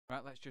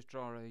Right, let's just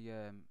draw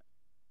a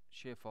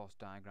shear force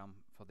diagram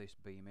for this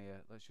beam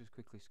here. Let's just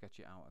quickly sketch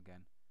it out again.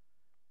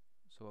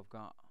 So I've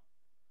got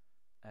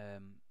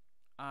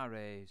RA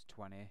is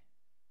 20,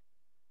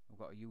 we've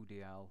got a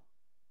UDL,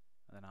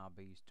 and then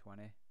RB is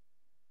 20.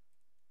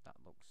 That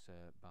looks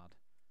bad.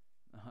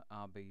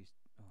 RB is,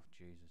 oh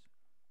Jesus,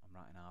 I'm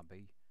writing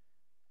RB.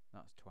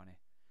 That's 20.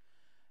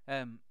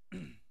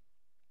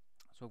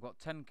 So we've got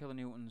 10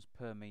 kilonewtons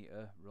per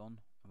metre run,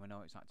 and we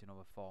know it's acting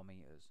over 4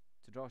 metres.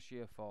 To draw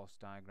shear force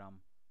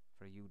diagram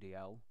for a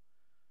UDL,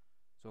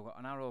 so we've got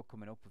an arrow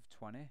coming up of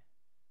 20,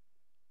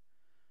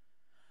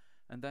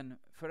 and then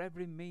for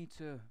every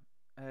metre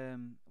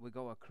we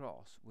go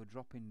across, we're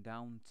dropping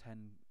down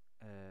 10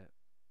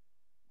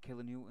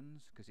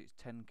 kilonewtons, because it's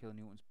 10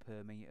 kilonewtons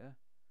per metre.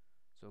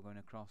 So we're going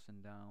across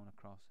and down,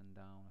 across and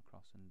down,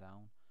 across and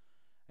down,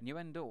 and you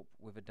end up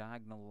with a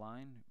diagonal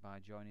line by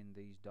joining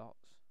these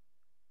dots.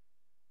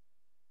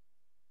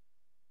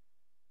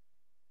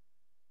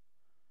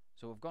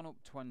 So we've gone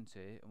up 20,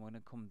 and we're going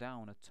to come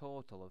down a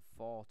total of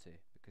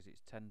 40, because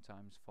it's 10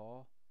 times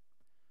 4.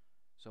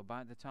 So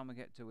by the time we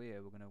get to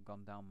here, we're going to have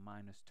gone down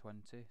minus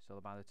 20.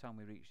 So by the time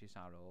we reach this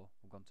arrow,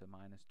 we've gone to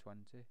minus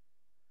 20.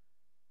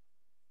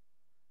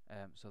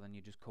 So then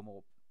you just come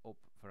up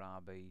for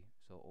RB,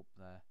 so up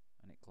there,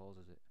 and it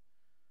closes it.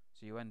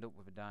 So you end up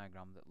with a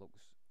diagram that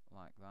looks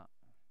like that.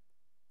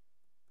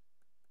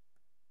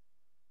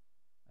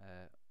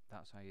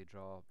 That's how you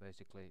draw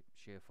basically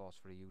shear force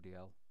for a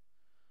UDL.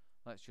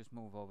 Let's just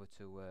move over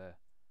to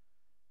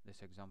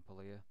this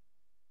example here.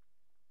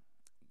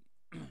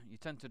 You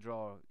tend to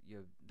draw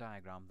your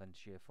diagram, then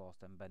shear force,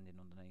 then bending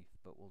underneath,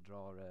 but we'll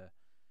draw it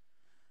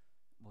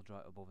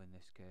above in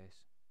this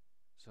case.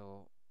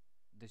 So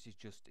this is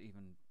just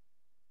even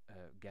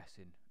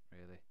guessing,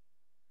 really.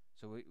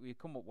 So we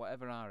come up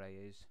whatever RA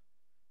is.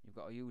 You've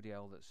got a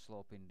UDL that's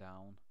sloping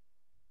down.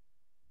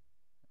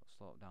 It'll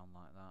slope down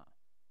like that,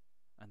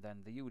 and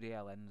then the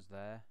UDL ends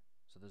there.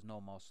 So there's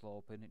no more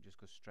sloping, it just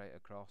goes straight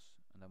across,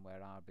 and then where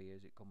RB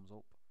is, it comes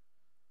up.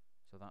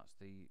 So that's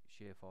the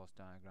shear force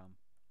diagram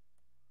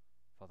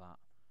for that.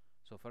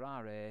 So for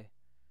RA,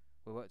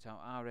 we worked out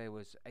RA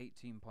was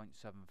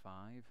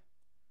 18.75.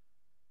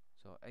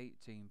 So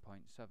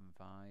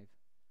 18.75.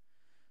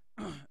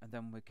 And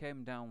then we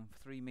came down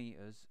 3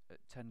 meters at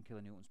 10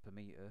 kilonewtons per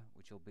meter,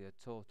 which will be a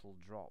total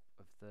drop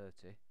of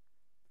 30.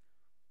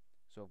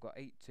 So I've got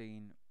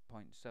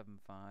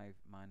 18.75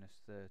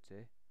 minus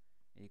 30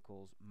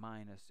 equals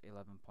minus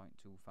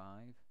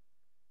 11.25,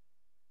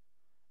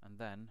 and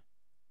then,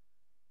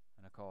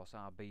 and of course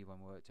RB when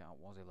we worked it out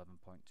was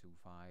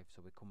 11.25,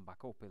 so we come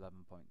back up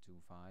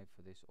 11.25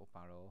 for this up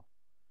arrow,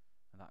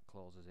 and that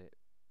closes it,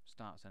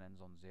 starts and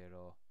ends on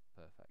 0,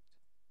 perfect.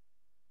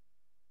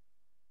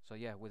 So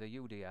yeah, with a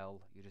UDL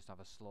you just have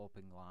a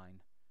sloping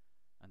line,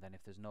 and then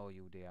if there's no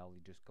UDL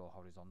you just go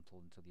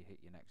horizontal until you hit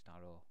your next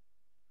arrow.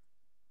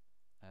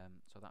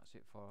 So that's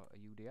it for a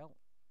UDL.